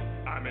admit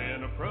I'm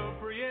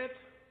inappropriate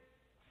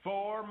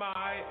for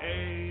my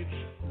age.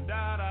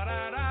 Da da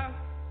da da.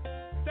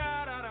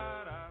 Da da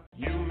da da.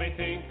 You may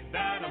think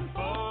that I'm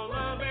full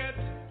of it,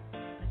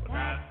 but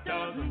that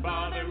doesn't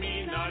bother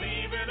me, not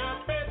even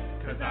a bit,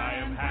 'cause I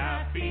am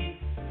happy.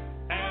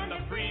 And I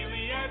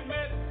freely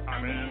admit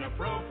I'm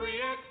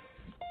inappropriate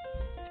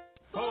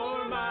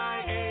for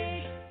my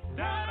age.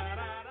 Da da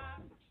da da.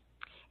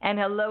 And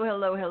hello,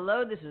 hello,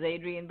 hello. This is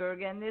Adrienne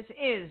Bergen. This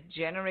is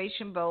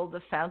Generation Bold,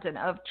 the Fountain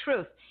of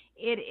Truth.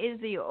 It is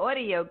the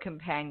audio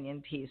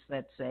companion piece,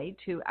 let's say,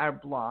 to our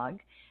blog.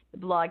 The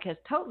blog has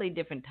totally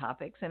different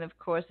topics, and of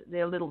course,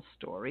 they're little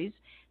stories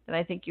that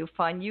I think you'll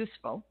find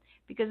useful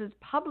because it's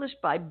published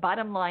by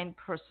Bottom Line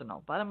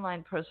Personal. Bottom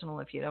Line Personal,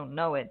 if you don't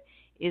know it,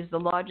 is the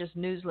largest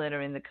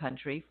newsletter in the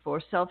country for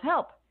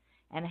self-help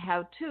and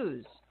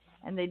how-tos.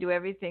 And they do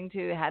everything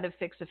to how to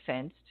fix a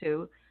fence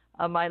to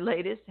my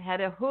latest, how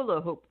to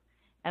hula hoop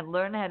and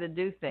learn how to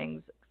do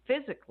things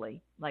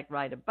physically, like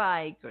ride a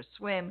bike or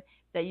swim,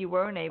 that you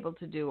weren't able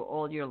to do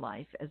all your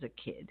life as a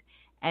kid,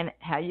 and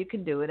how you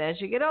can do it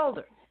as you get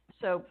older.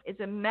 So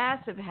it's a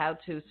massive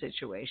how-to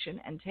situation,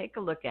 and take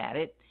a look at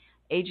it,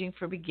 Aging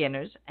for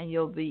Beginners, and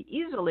you'll be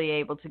easily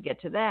able to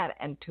get to that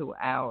and to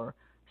our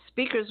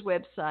speaker's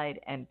website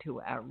and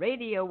to our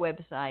radio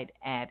website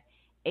at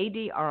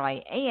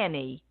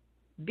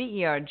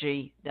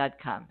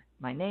adrianeberg.com.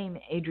 My name,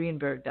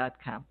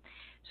 adrianeberg.com.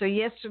 So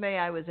yesterday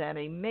I was at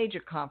a major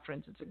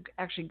conference. It's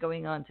actually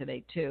going on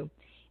today too.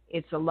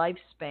 It's a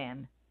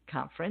lifespan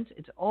conference.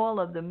 It's all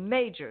of the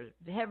major,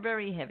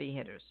 very heavy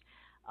hitters,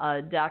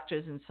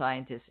 doctors and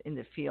scientists in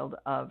the field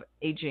of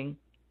aging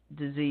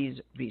disease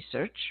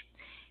research.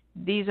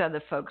 These are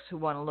the folks who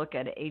want to look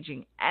at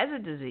aging as a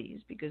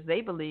disease because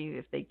they believe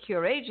if they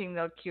cure aging,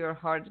 they'll cure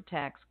heart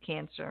attacks,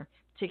 cancer,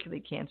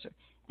 particularly cancer,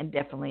 and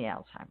definitely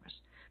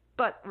Alzheimer's.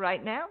 But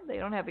right now, they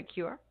don't have a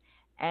cure,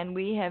 and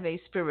we have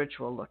a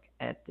spiritual look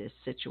at this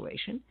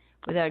situation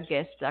with our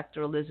guest,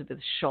 Dr.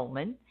 Elizabeth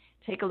Shulman.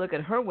 Take a look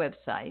at her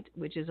website,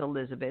 which is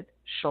Elizabeth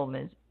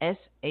Shulman,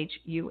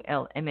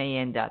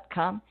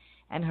 SHULMAN.com,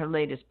 and her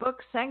latest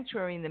book,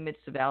 Sanctuary in the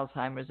Midst of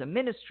Alzheimer's, a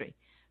ministry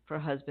for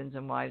husbands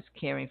and wives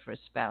caring for a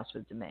spouse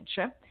with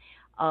dementia.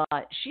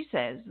 She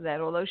says that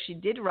although she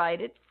did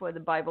write it for the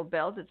Bible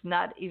Belt, it's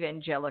not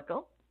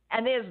evangelical,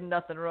 and there's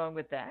nothing wrong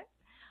with that,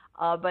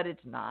 but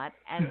it's not,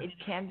 and it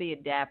can be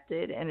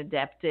adapted and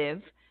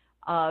adaptive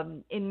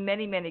in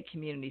many, many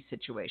community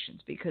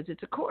situations because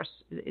it's a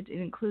course. It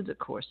includes a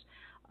course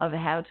of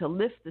how to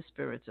lift the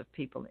spirits of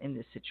people in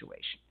this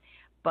situation.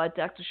 But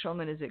Dr.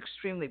 Shulman is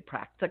extremely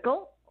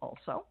practical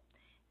also,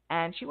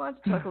 and she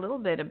wants to talk a little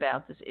bit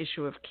about this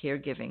issue of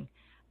caregiving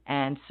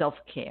and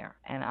self-care.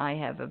 And I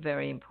have a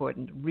very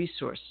important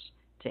resource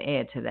to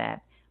add to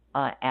that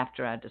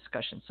after our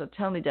discussion. So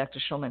tell me, Dr.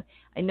 Shulman,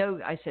 I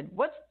know I said,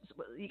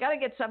 you got to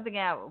get something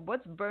out.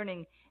 What's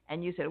burning?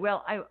 And you said,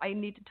 well, I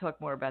need to talk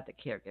more about the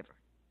caregiver.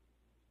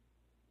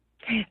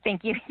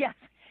 Thank you. Yes.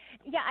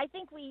 Yeah, I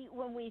think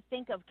when we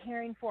think of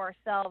caring for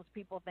ourselves,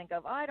 people think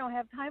of, I don't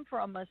have time for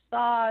a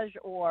massage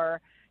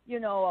or,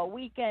 a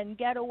weekend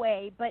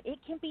getaway. But it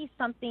can be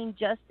something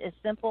just as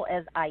simple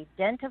as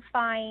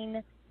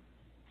identifying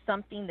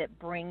something that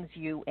brings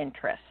you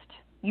interest.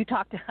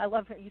 I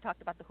love you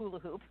talked about the hula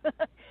hoop.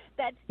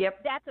 That's a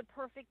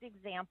perfect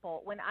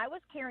example. When I was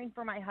caring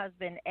for my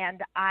husband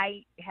and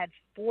I had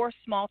 4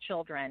 small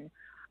children,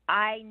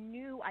 I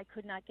knew I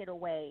could not get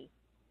away.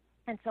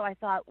 And so I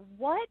thought,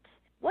 what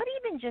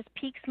even just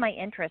piques my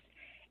interest?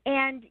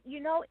 And,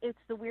 it's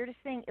the weirdest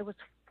thing. It was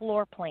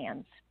floor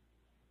plans.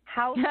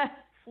 House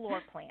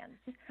floor plans.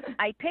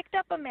 I picked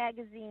up a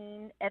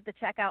magazine at the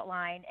checkout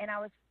line, and I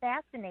was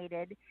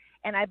fascinated,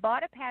 and I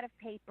bought a pad of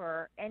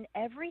paper, and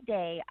every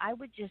day I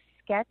would just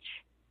sketch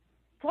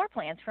floor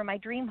plans for my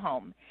dream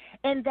home.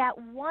 And that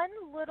one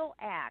little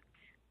act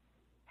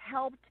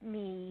helped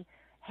me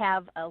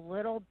have a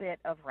little bit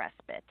of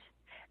respite.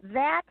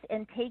 That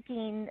and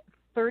taking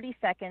 30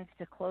 seconds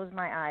to close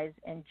my eyes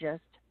and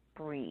just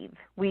breathe.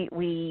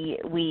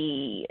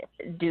 We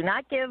do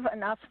not give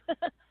enough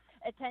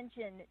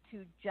attention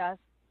to just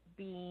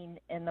being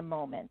in the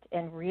moment.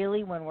 And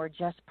really, when we're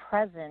just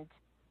present,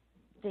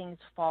 things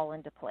fall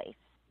into place.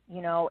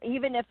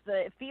 Even if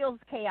it feels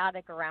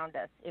chaotic around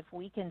us, if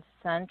we can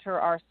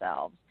center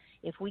ourselves,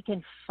 if we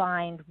can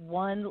find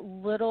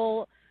one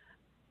little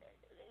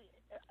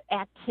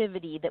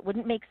activity that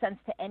wouldn't make sense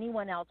to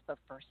anyone else, but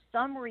for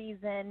some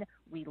reason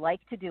we like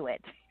to do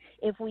it.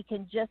 if we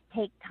can just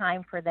take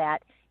time for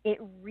that, it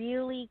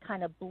really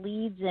kind of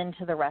bleeds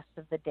into the rest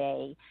of the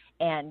day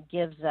and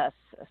gives us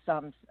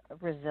some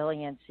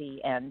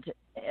resiliency and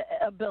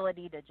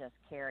ability to just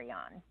carry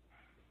on.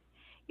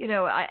 You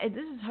know,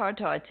 this is hard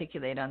to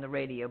articulate on the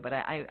radio, but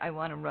I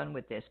want to run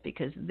with this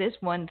because this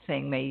one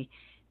thing may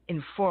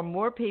inform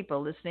more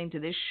people listening to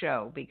this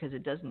show, because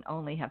it doesn't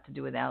only have to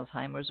do with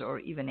Alzheimer's or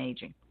even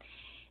aging.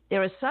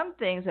 There are some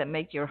things that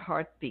make your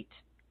heart beat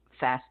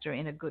faster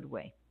in a good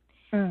way.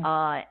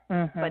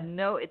 But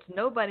no, it's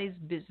nobody's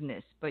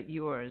business but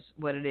yours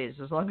what it is,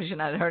 as long as you're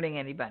not hurting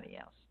anybody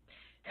else.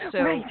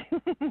 So, right.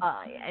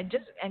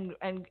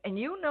 and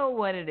you know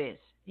what it is.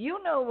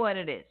 You know what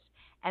it is,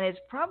 and it's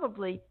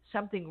probably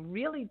something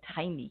really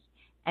tiny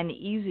and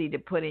easy to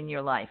put in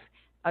your life.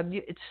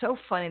 It's so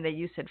funny that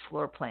you said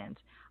floor plans.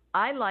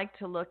 I like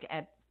to look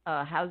at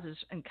houses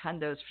and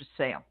condos for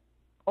sale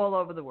all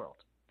over the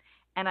world,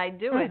 and I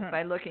do it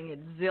by looking at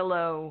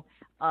Zillow,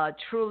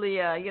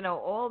 Trulia, you know,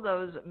 all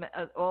those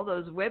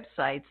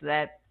websites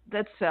that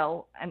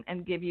sell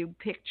and give you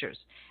pictures.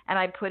 And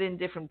I put in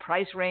different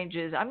price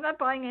ranges. I'm not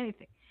buying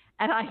anything,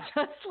 and I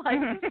just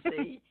like to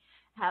see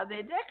how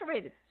they're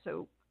decorated.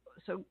 So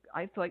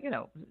I thought, you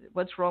know,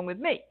 what's wrong with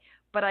me?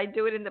 But I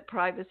do it in the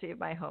privacy of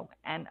my home.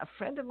 And a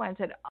friend of mine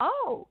said,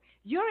 "Oh,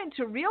 you're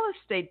into real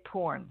estate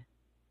porn."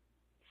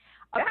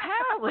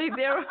 Apparently,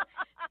 there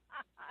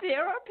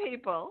are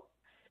people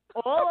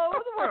all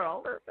over the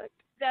world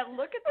that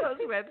look at those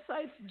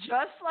websites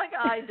just like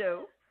I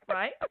do,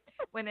 right?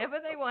 Whenever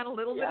they want a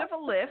little bit of a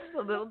lift,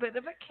 a little bit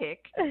of a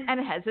kick, and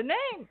it has a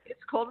name.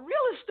 It's called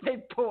real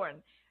estate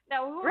porn.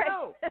 Now, who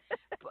knows?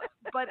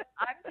 But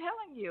I'm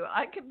telling you,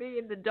 I could be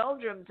in the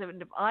doldrums, and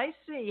if I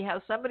see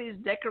how somebody's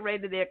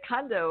decorated their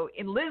condo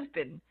in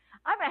Lisbon,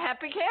 I'm a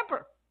happy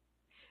camper.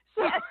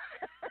 So,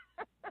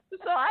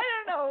 so I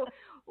don't know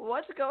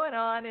what's going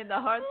on in the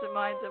hearts and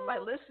minds of my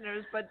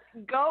listeners, but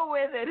go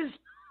with it as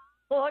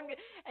long,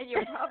 and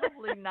you're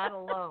probably not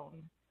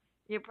alone.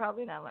 You're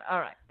probably not alone. All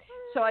right.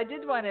 So I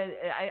did want to,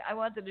 I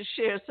wanted to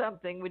share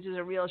something, which is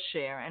a real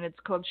share, and it's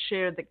called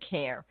Share the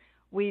Care.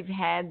 We've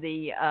had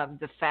the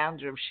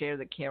founder of Share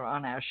the Care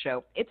on our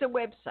show. It's a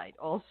website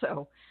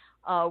also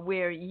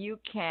where you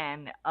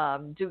can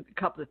do a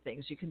couple of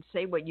things. You can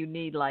say what you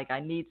need, like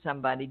I need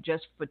somebody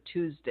just for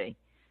Tuesday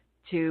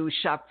to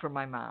shop for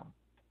my mom.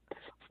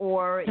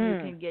 Or you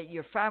can get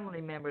your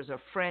family members or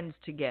friends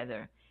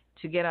together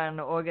to get on an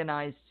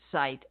organized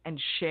site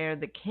and share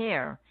the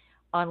care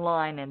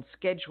online and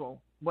schedule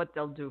what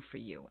they'll do for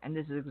you. And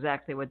this is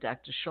exactly what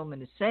Dr.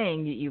 Shulman is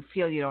saying. You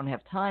feel you don't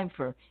have time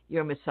for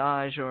your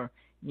massage, or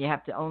you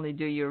have to only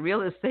do your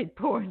real estate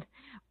porn,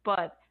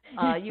 but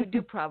you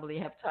do probably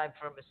have time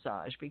for a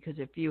massage, because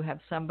if you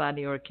have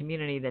somebody or a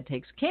community that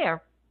takes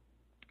care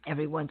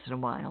every once in a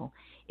while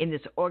in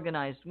this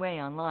organized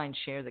way online,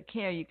 Share the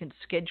Care, you can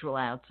schedule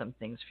out some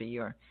things for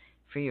your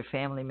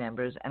family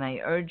members. And I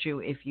urge you,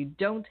 if you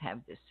don't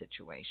have this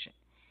situation,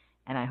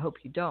 and I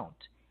hope you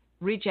don't,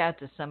 reach out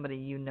to somebody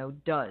you know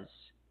does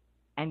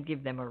and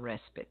give them a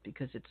respite,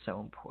 because it's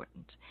so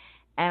important.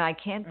 And I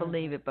can't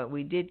believe it, but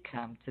we did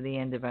come to the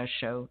end of our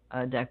show,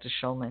 Dr.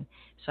 Shulman.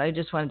 So I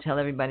just want to tell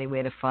everybody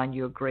where to find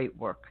your great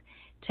work.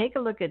 Take a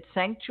look at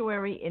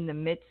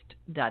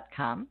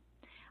sanctuaryinthemidst.com.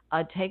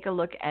 Take a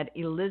look at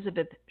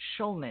Elizabeth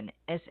Shulman,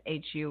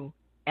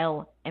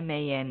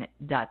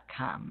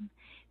 SHULMAN.com.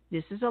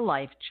 This is a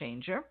life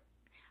changer.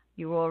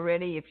 You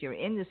already, if you're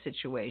in this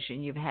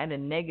situation, you've had a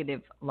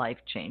negative life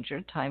changer.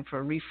 Time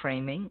for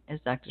reframing, as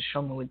Dr.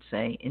 Shulman would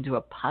say, into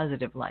a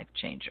positive life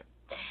changer.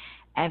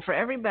 And for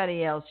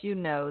everybody else, you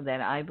know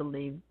that I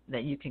believe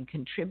that you can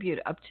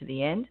contribute up to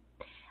the end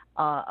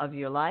of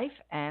your life,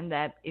 and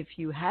that if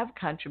you have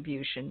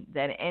contribution,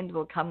 that end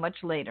will come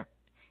much later.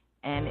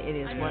 And it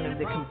is one of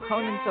the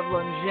components of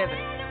longevity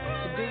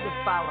to do the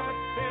following.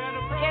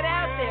 Get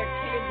out there,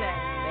 kids,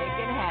 and make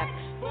it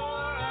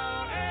happen.